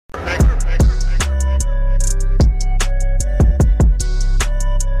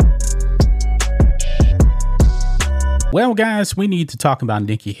Well, guys, we need to talk about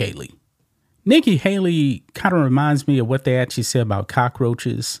Nikki Haley. Nikki Haley kind of reminds me of what they actually say about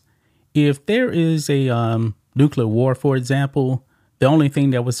cockroaches. If there is a nuclear war, for example, the only thing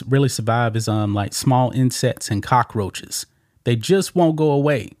that was really survive is like small insects and cockroaches. They just won't go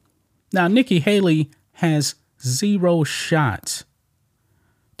away. Now, Nikki Haley has zero shot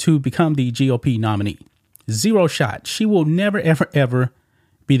to become the GOP nominee. Zero shot. She will never, ever, ever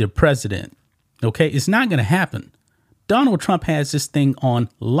be the president. Okay, it's not going to happen. Donald Trump has this thing on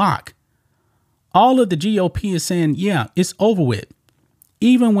lock. All of the GOP is saying, yeah, it's over with.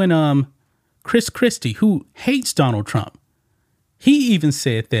 Even when Chris Christie, who hates Donald Trump, he even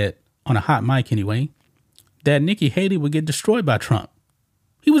said that, on a hot mic anyway, that Nikki Haley would get destroyed by Trump.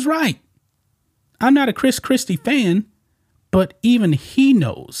 He was right. I'm not a Chris Christie fan, but even he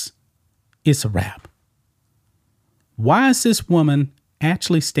knows it's a wrap. Why is this woman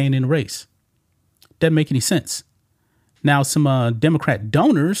actually staying in the race? Doesn't make any sense. Now, some Democrat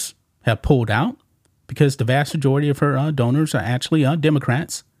donors have pulled out because the vast majority of her donors are actually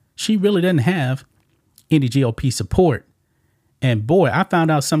Democrats. She really doesn't have any GOP support. And boy, I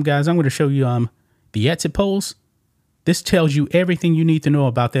found out some guys, I'm going to show you the exit polls. This tells you everything you need to know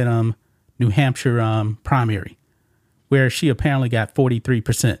about that New Hampshire primary, where she apparently got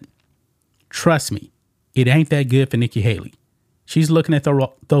 43%. Trust me, it ain't that good for Nikki Haley. She's looking at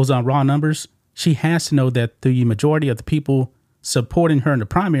those raw numbers. She has to know that the majority of the people supporting her in the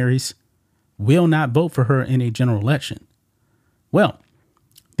primaries will not vote for her in a general election. Well,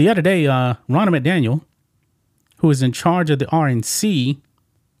 the other day, Ronna McDaniel, who is in charge of the RNC,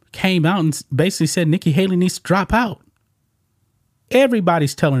 came out and basically said Nikki Haley needs to drop out.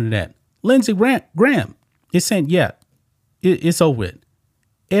 Everybody's telling her that. Lindsey Graham is saying, yeah, it's over with.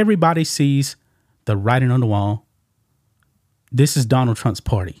 Everybody sees the writing on the wall. This is Donald Trump's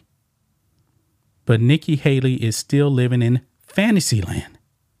party. But Nikki Haley is still living in fantasy land.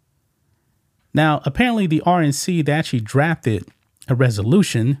 Now, apparently the RNC, they actually drafted a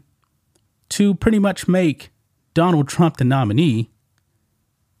resolution to pretty much make Donald Trump the nominee.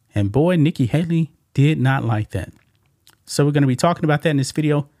 And boy, Nikki Haley did not like that. So we're going to be talking about that in this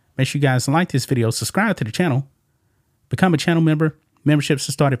video. Make sure you guys like this video, subscribe to the channel, become a channel member. Memberships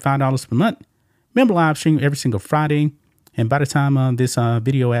are started at $5 per month. Member live stream every single Friday. And by the time this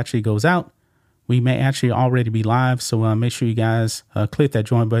video actually goes out, we may actually already be live. So make sure you guys click that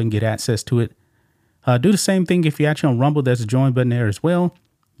join button, get access to it. Do the same thing if you're actually on Rumble. There's a join button there as well.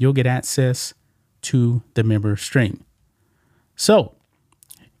 You'll get access to the member stream. So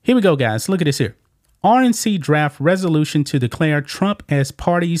here we go, guys. Look at this here. RNC draft resolution to declare Trump as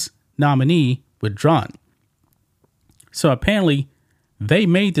party's nominee withdrawn. So apparently they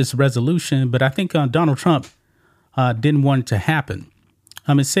made this resolution, but I think Donald Trump didn't want it to happen.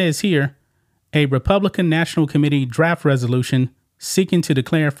 It says here, a Republican National Committee draft resolution seeking to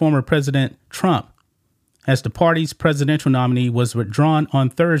declare former President Trump as the party's presidential nominee was withdrawn on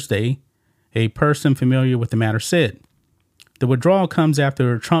Thursday, a person familiar with the matter said. The withdrawal comes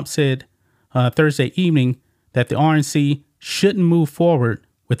after Trump said Thursday evening that the RNC shouldn't move forward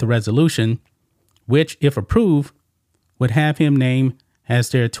with the resolution, which, if approved, would have him named as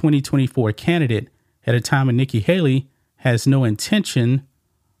their 2024 candidate at a time when Nikki Haley has no intention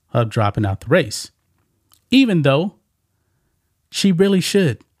of dropping out the race, even though she really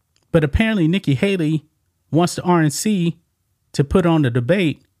should. But apparently Nikki Haley wants the RNC to put on the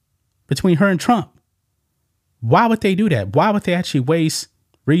debate between her and Trump. Why would they do that? Why would they actually waste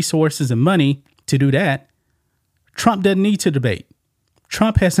resources and money to do that? Trump doesn't need to debate.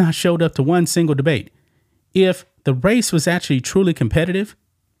 Trump has not showed up to one single debate. If the race was actually truly competitive,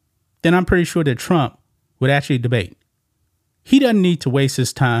 then I'm pretty sure that Trump would actually debate. He doesn't need to waste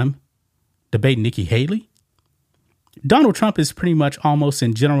his time debating Nikki Haley. Donald Trump is pretty much almost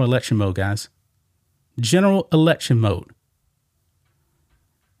in general election mode, guys. General election mode.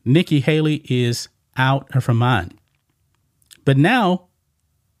 Nikki Haley is out of her mind. But now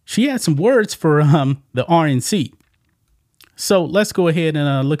she had some words for the RNC. So let's go ahead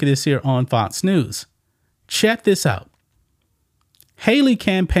and look at this here on Fox News. Check this out. Haley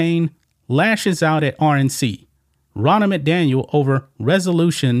campaign lashes out at RNC. Ronna McDaniel over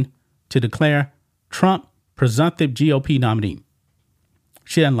resolution to declare Trump presumptive GOP nominee.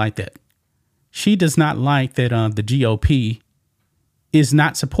 She doesn't like that. She does not like that the GOP is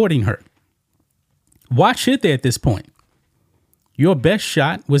not supporting her. Why should they at this point? Your best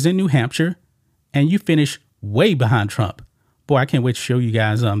shot was in New Hampshire, and you finished way behind Trump. Boy, I can't wait to show you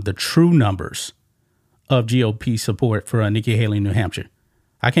guys the true numbers of GOP support for Nikki Haley in New Hampshire.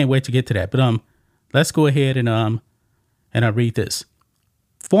 I can't wait to get to that. But let's go ahead and I read this.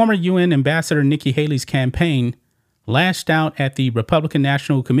 Former UN Ambassador Nikki Haley's campaign lashed out at the Republican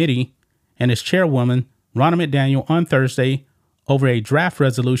National Committee and its chairwoman, Ronna McDaniel, on Thursday over a draft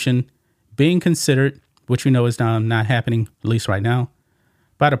resolution being considered, which we know is not happening, at least right now,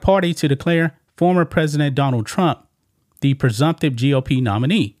 by the party to declare former President Donald Trump the presumptive GOP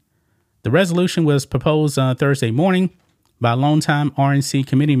nominee. The resolution was proposed Thursday morning by longtime RNC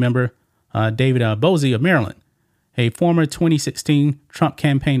committee member David Boese of Maryland, a former 2016 Trump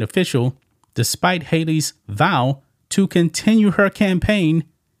campaign official, despite Haley's vow to continue her campaign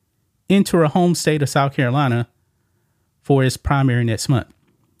into her home state of South Carolina for his primary next month.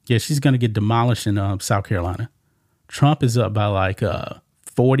 Yeah, she's going to get demolished in South Carolina. Trump is up by like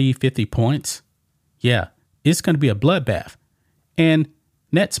 40, 50 points. Yeah, it's going to be a bloodbath. And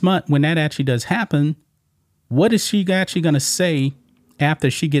next month, when that actually does happen, what is she actually going to say after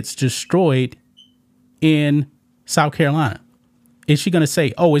she gets destroyed in South Carolina? Is she going to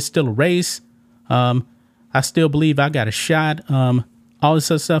say, oh, it's still a race? I still believe I got a shot. All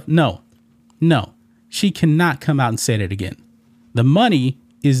this other stuff. No. She cannot come out and say that again. The money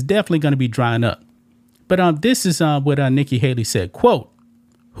is definitely going to be drying up. But this is what Nikki Haley said. Quote,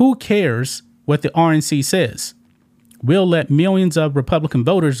 "Who cares what the RNC says? We'll let millions of Republican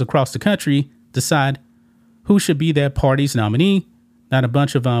voters across the country decide who should be their party's nominee, not a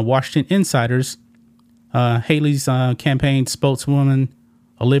bunch of Washington insiders." Haley's campaign spokeswoman,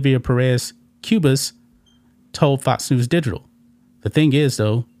 Olivia Perez Cubas, told Fox News Digital. The thing is,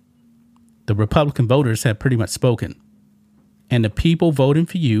 though, the Republican voters have pretty much spoken. And the people voting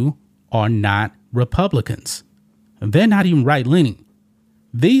for you are not Republicans. They're not even right-leaning.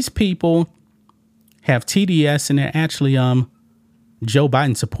 These people have TDS and they're actually Joe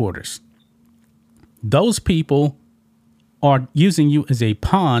Biden supporters. Those people are using you as a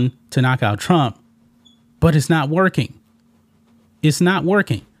pawn to knock out Trump, but it's not working. It's not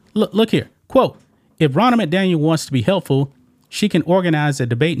working. Look here. Quote, "If Ronna McDaniel wants to be helpful, she can organize a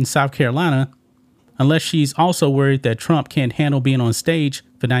debate in South Carolina, unless she's also worried that Trump can't handle being on stage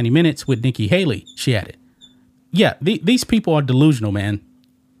for 90 minutes with Nikki Haley," she added. Yeah, these people are delusional, man.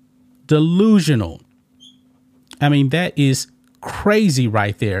 Delusional. I mean, that is crazy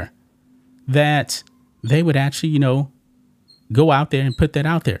right there that they would actually, go out there and put that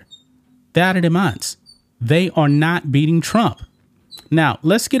out there. They're out of their minds. They are not beating Trump. Now,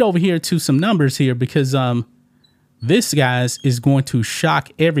 let's get over here to some numbers here because this, guys, is going to shock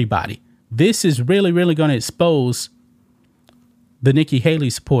everybody. This is really, really going to expose the Nikki Haley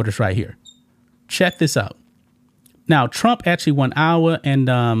supporters right here. Check this out. Now, Trump actually won Iowa and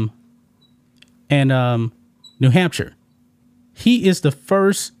New Hampshire. He is the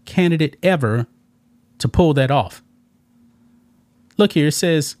first candidate ever to pull that off. Look here, it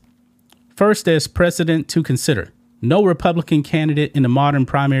says, first as precedent to consider. No Republican candidate in the modern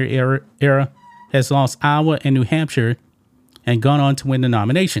primary era has lost Iowa and New Hampshire and gone on to win the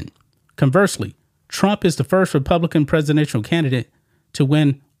nomination. Conversely, Trump is the first Republican presidential candidate to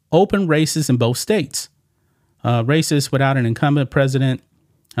win open races in both states. Races without an incumbent president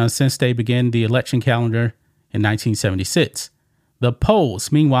since they began the election calendar in 1976. The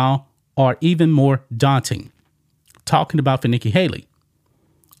polls, meanwhile, are even more daunting. Talking about for Nikki Haley.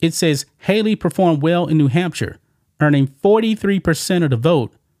 It says Haley performed well in New Hampshire, earning 43% of the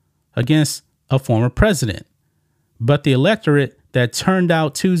vote against a former president. But the electorate that turned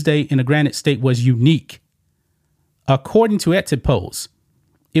out Tuesday in the Granite State was unique. According to exit polls,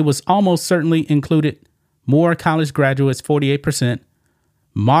 it was almost certainly included more college graduates, 48%,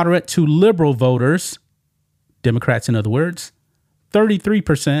 moderate to liberal voters, Democrats in other words,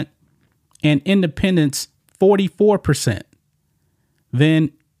 33%, and independents, 44%.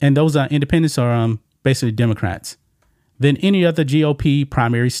 And those independents are basically Democrats, than any other GOP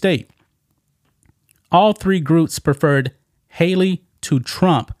primary state. All three groups preferred Haley to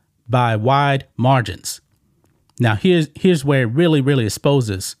Trump by wide margins. Now, here's where it really, really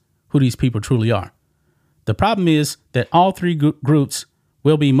exposes who these people truly are. The problem is that all three groups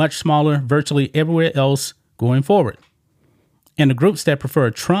will be much smaller virtually everywhere else going forward. And the groups that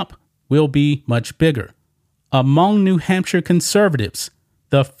prefer Trump will be much bigger. Among New Hampshire conservatives,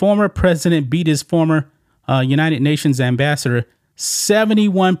 the former president beat his former United Nations ambassador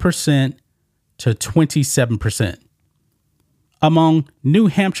 71% to 27%. Among New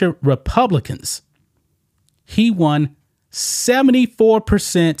Hampshire Republicans, he won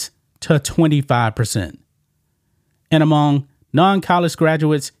 74% to 25%. And among non-college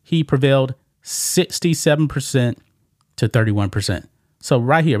graduates, he prevailed 67% to 31%. So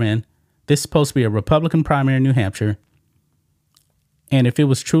right here, man, this is supposed to be a Republican primary in New Hampshire. And if it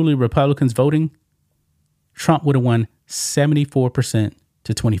was truly Republicans voting, Trump would have won 74%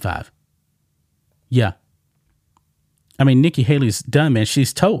 to 25%. Yeah. I mean, Nikki Haley's done, man.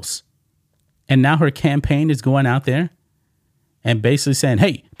 She's toast. And now her campaign is going out there and basically saying,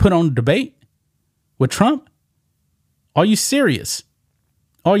 hey, put on a debate with Trump. Are you serious?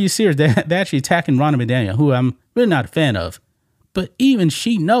 Are you serious? They're actually attacking Ronna McDaniel, who I'm really not a fan of. But even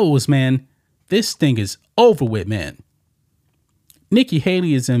she knows, man, this thing is over with, man. Nikki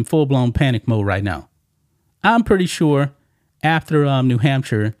Haley is in full-blown panic mode right now. I'm pretty sure after New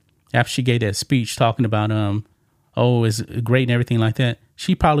Hampshire, after she gave that speech talking about, it's great and everything like that,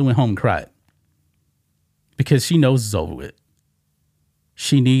 she probably went home and cried. Because she knows it's over with.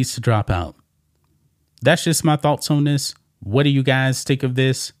 She needs to drop out. That's just my thoughts on this. What do you guys think of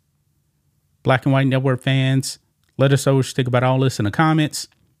this? Black and White Network fans, let us know what you think about all this in the comments.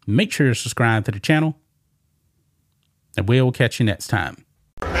 Make sure to subscribe to the channel. And we'll catch you next time.